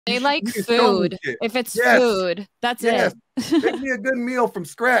They should, like you can show me food. shit. If it's Yes. food, that's Yes. it. Make me a good meal from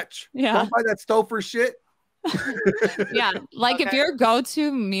scratch. Yeah. Don't buy that Stouffer shit. Yeah, like if Okay. your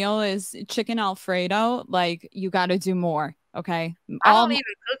go-to meal is chicken Alfredo, like you got to do more. Okay, I don't even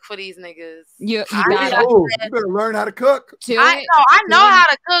cook for these niggas. you I gotta Oh, you better learn how to cook. do I it. know, I know do it. how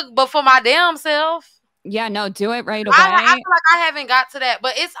to cook, but for my damn self. Yeah, no, do it right away. I feel like I haven't got to that,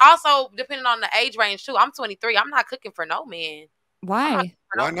 but it's also depending on the age range too. I'm 23. I'm not cooking for no man. Why?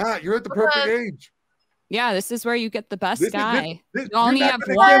 Why not? You're at the perfect age. Yeah, this is where you get the best guy. You You only have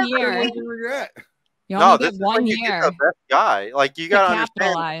 1 year. You No, only this get is 1 when you get year the best guy. Like you to gotta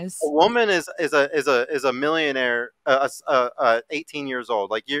understand, capitalize. a woman is a millionaire, 18 years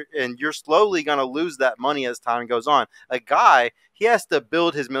old. Like you're slowly gonna lose that money as time goes on. A guy, he has to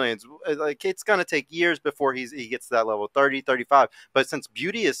build his millions. Like it's gonna take years before he gets to that level, 30, 35. But since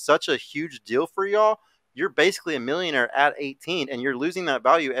beauty is such a huge deal for y'all, you're basically a millionaire at 18, and you're losing that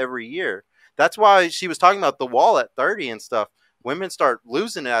value every year. That's why she was talking about the wall at 30 and stuff. Women start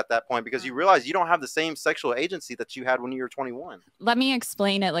losing it at that point because you realize you don't have the same sexual agency that you had when you were 21. Let me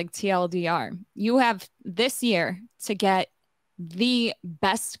explain it like TLDR. You have this year to get the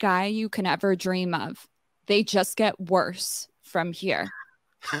best guy you can ever dream of. They just get worse from here.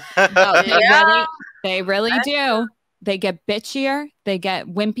 No, they really do. They get bitchier, they get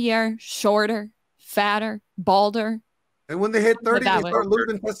wimpier, shorter, fatter, balder. And when they hit 30, that they start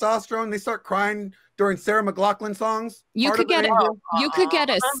losing testosterone. They start crying during Sarah McLachlan songs. You could get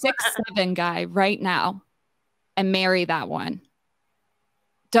a 6'7" guy right now and marry that one.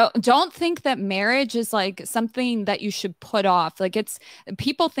 Don't think that marriage is like something that you should put off. Like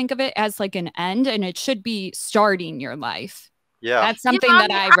people think of it as like an end, and it should be starting your life. Yeah, that's something that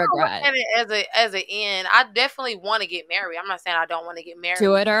I regret. I don't look at it as an end. I definitely want to get married. I'm not saying I don't want to get married.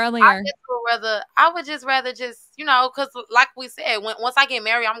 Do it earlier. I would just rather you know, because like we said, once I get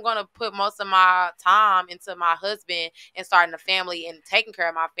married, I'm gonna put most of my time into my husband and starting a family and taking care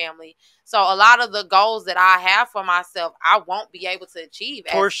of my family. So a lot of the goals that I have for myself, I won't be able to achieve.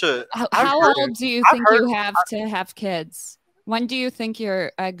 Portia, how old do you think you have to have kids? When do you think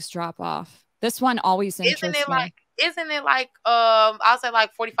your eggs drop off? This one always interests me. Isn't it like I'll say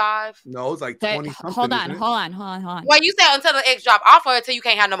like 45? No, it's like 20 something. Hold on. Well, you say until the eggs drop off or until you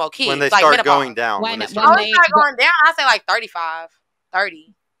can't have no more kids. When they like start menopause. going down. When they start going down, I say like 35,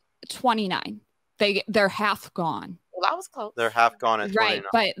 30. 29. They're half gone. Well, I was close. They're half gone at 29.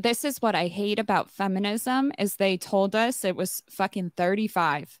 Right, but this is what I hate about feminism is they told us it was fucking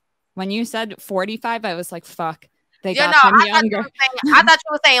 35. When you said 45, I was like, fuck. They got them younger. I thought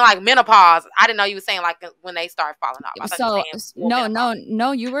you were saying like menopause. I didn't know you were saying like when they start falling off. So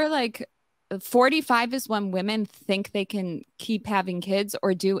no, you were like 45 is when women think they can keep having kids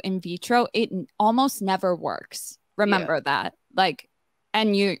or do in vitro. It almost never works. Remember that. Like,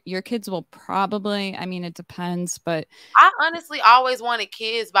 and your kids will probably, I mean, it depends, but I honestly always wanted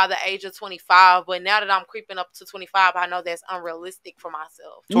kids by the age of 25, but now that I'm creeping up to 25, I know that's unrealistic for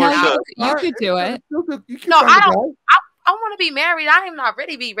myself. No, you could do it. No, I don't. I want to be married. I am not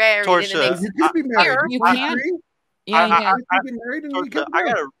ready to be married. Portia, you can be married. You can. Yeah.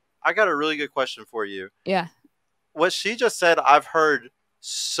 I got a really good question for you. Yeah. What she just said, I've heard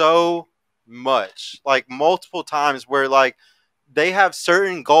so much, like multiple times, where like they have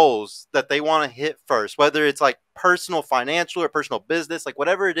certain goals that they want to hit first, whether it's like personal, financial, or personal business, like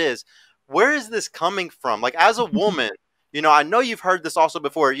whatever it is. Where is this coming from? Like as a woman, you know, I know you've heard this also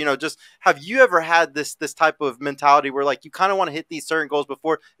before, you know, just have you ever had this type of mentality where like you kind of want to hit these certain goals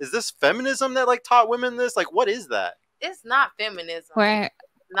before? Is this feminism that like taught women this? Like, what is that? It's not feminism.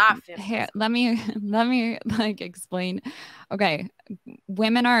 Not feminism. Here, let me like explain. Okay.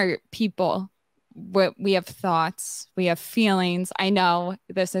 Women are people. We have thoughts, we have feelings. I know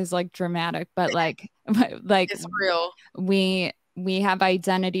this is like dramatic, but like it's real. We have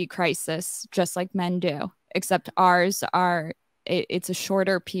identity crisis just like men do, except ours it's a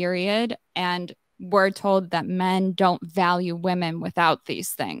shorter period, and we're told that men don't value women without these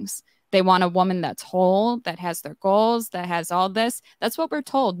things. They want a woman that's whole, that has their goals, that has all this. That's what we're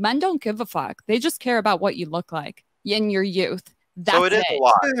told. Men don't give a fuck. They just care about what you look like in your youth. That's so it is a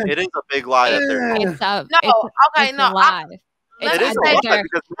lie. It is a big lie that they're it's a lie. It is a lie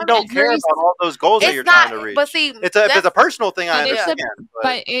because we don't care about all those goals that you're trying to reach. But see, if it's a personal thing, I understand.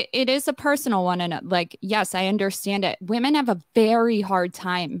 But it is a personal one, and like, yes, I understand it. Women have a very hard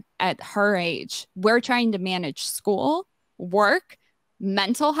time at her age. We're trying to manage school, work,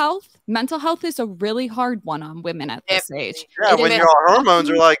 mental health. Mental health is a really hard one on women at this age. Yeah, when your hormones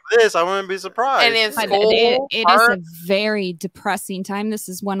are like this, I wouldn't be surprised. And in school, it is a very depressing time. This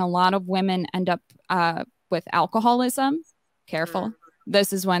is when a lot of women end up with alcoholism. Careful.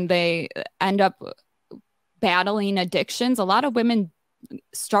 This is when they end up battling addictions. A lot of women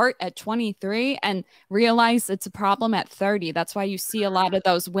start at 23 and realize it's a problem at 30. That's why you see a lot of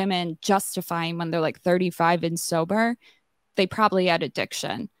those women justifying when they're like 35 and sober. They probably had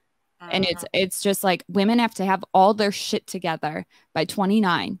addiction. And it's just like women have to have all their shit together by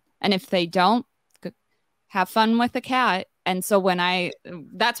 29. And if they don't, have fun with a cat. And so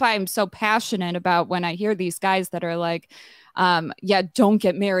that's why I'm so passionate about when I hear these guys that are like, yeah, don't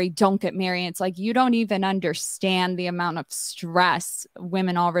get married. It's like, you don't even understand the amount of stress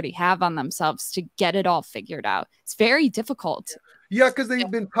women already have on themselves to get it all figured out. It's very difficult. Yeah, because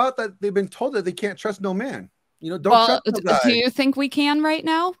they've been told that they can't trust no man. Don't trust no guy. Do you think we can right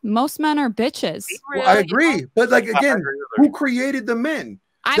now? Most men are bitches. Well, I agree, but like again, who created the men?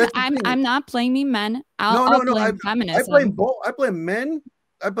 I'm not blaming men. I'll blame feminism. I blame both. I blame men.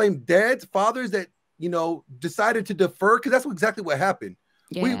 I blame dads, fathers that decided to defer, because that's exactly what happened.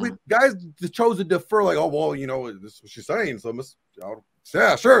 Yeah. We guys chose to defer, like, oh well, this is what she's saying. So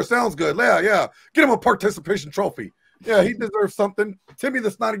yeah, sure, sounds good. Yeah, get him a participation trophy. Yeah, he deserves something. Timmy, the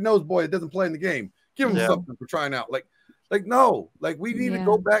snotty nose boy that doesn't play in the game, give him something for trying out. Like no, like we need to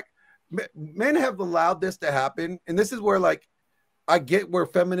go back. Men have allowed this to happen, and this is where like I get where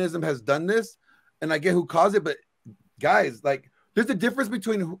feminism has done this, and I get who caused it. But guys, like, there's a difference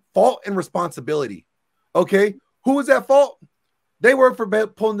between fault and responsibility. Okay, who was at fault? They were for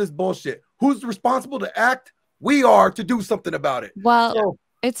pulling this bullshit. Who's responsible to act? We are, to do something about it. Well,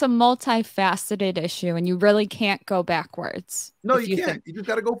 it's a multifaceted issue, and you really can't go backwards. No, you can't. You just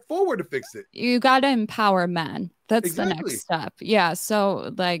got to go forward to fix it. You got to empower men. That's the next step. Yeah.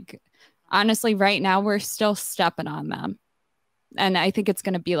 So, like, honestly, right now we're still stepping on them. And I think it's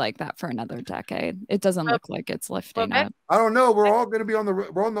going to be like that for another decade. It doesn't look like it's lifting up. I don't know. We're all going to be on the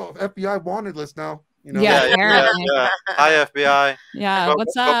FBI wanted list now. Yeah. Hi, FBI. Yeah.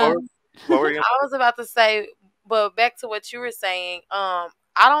 What's up? What were you? I was about to say, but back to what you were saying. I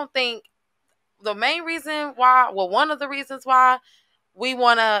don't think the main reason why, one of the reasons why we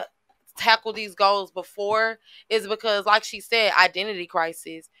want to tackle these goals before is because, like she said, identity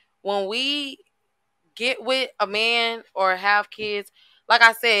crisis. When we get with a man or have kids, like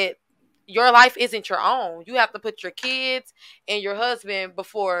I said, your life isn't your own. You have to put your kids and your husband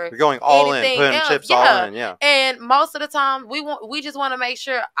before you're going all in, putting chips all in, And most of the time, we just want to make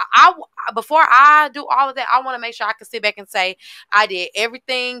sure. Before I do all of that, I want to make sure I can sit back and say I did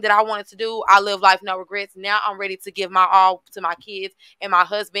everything that I wanted to do. I live life no regrets. Now I'm ready to give my all to my kids and my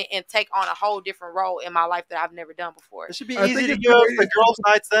husband and take on a whole different role in my life that I've never done before. It should be easy to go the girls'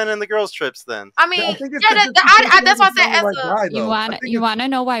 nights then and the girls' trips then. I mean, that's why I said you want to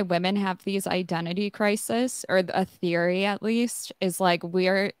know why women have these identity crisis, or a theory at least, is like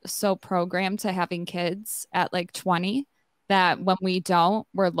we're so programmed to having kids at like 20 that when we don't,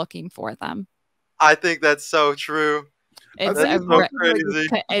 we're looking for them. I think that's so true. It's so crazy.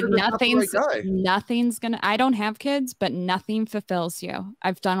 Nothing's gonna. I don't have kids, but nothing fulfills you.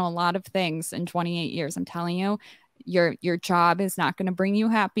 I've done a lot of things in 28 years. I'm telling you, your job is not going to bring you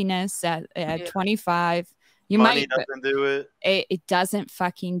happiness at 25. Money doesn't do it. It doesn't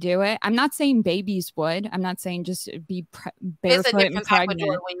fucking do it. I'm not saying babies would. I'm not saying just be barefoot it's a different and type pregnant. of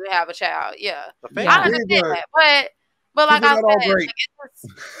joy when you have a child. Yeah. I understand that, but like I said,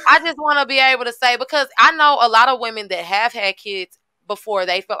 I just want to be able to say, because I know a lot of women that have had kids before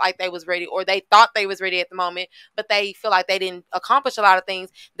they felt like they was ready, or they thought they was ready at the moment, but they feel like they didn't accomplish a lot of things.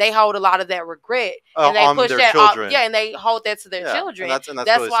 They hold a lot of that regret, and they push that off, and they hold that to their children. And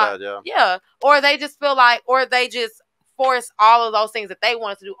that's really why, sad, or they just feel like, or they just force all of those things that they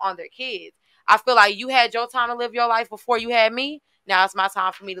wanted to do on their kids. I feel like you had your time to live your life before you had me. Now it's my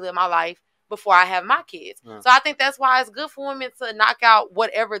time for me to live my life before I have my kids. So I think that's why it's good for women to knock out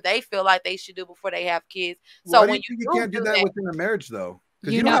whatever they feel like they should do before they have kids. So when you can't do that within a marriage, though,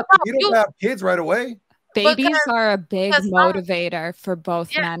 because you don't have kids right away. Babies are a big motivator for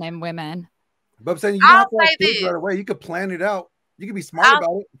both men and women. But I'm saying you don't have to have kids right away. You could plan it out. You can be smart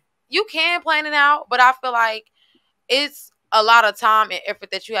about it. You can plan it out, but I feel like it's a lot of time and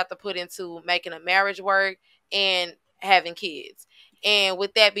effort that you have to put into making a marriage work and having kids. And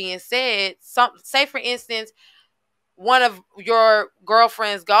with that being said, say for instance, one of your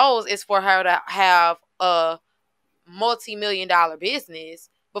girlfriend's goals is for her to have a multi-million-dollar business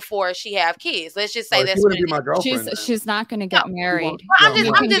before she have kids. Let's just say that's my girlfriend. She's not going to get married. I'm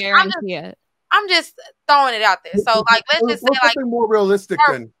just throwing it out there. So like, let's just say like more realistic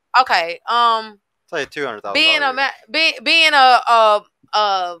then. Okay. Say $200,000. Being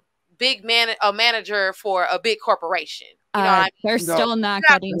a big manager for a big corporation. You know what I mean? They're still not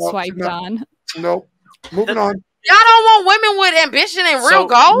getting swiped on. Nope. Moving on. Y'all don't want women with ambition and real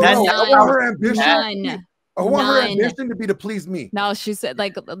goals? No, I want her ambition. None. I want her ambition to be to please me. No, she said,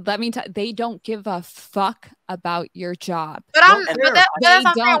 like, let me tell they don't give a fuck about your job. But that's what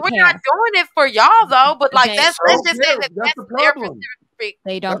I'm saying. We're not doing it for y'all though. But like let's just say that's the problem.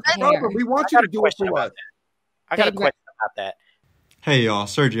 They don't care. We want you to do it for us. I got a question about that. Hey y'all,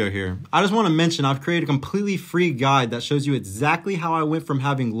 Sergio here. I just want to mention I've created a completely free guide that shows you exactly how I went from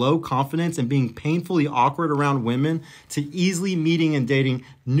having low confidence and being painfully awkward around women to easily meeting and dating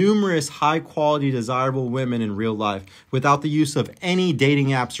numerous high quality desirable women in real life without the use of any dating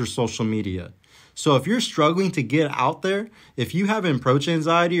apps or social media. So if you're struggling to get out there, if you have approach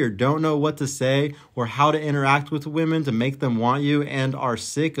anxiety or don't know what to say or how to interact with women to make them want you and are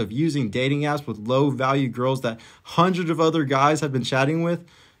sick of using dating apps with low value girls that hundreds of other guys have been chatting with,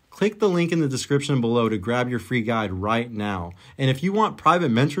 click the link in the description below to grab your free guide right now. And if you want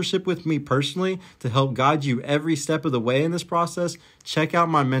private mentorship with me personally to help guide you every step of the way in this process, check out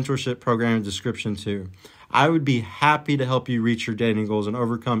my mentorship program in the description too. I would be happy to help you reach your dating goals and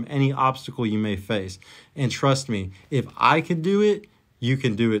overcome any obstacle you may face. And trust me, if I can do it, you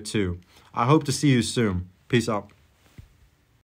can do it too. I hope to see you soon. Peace out.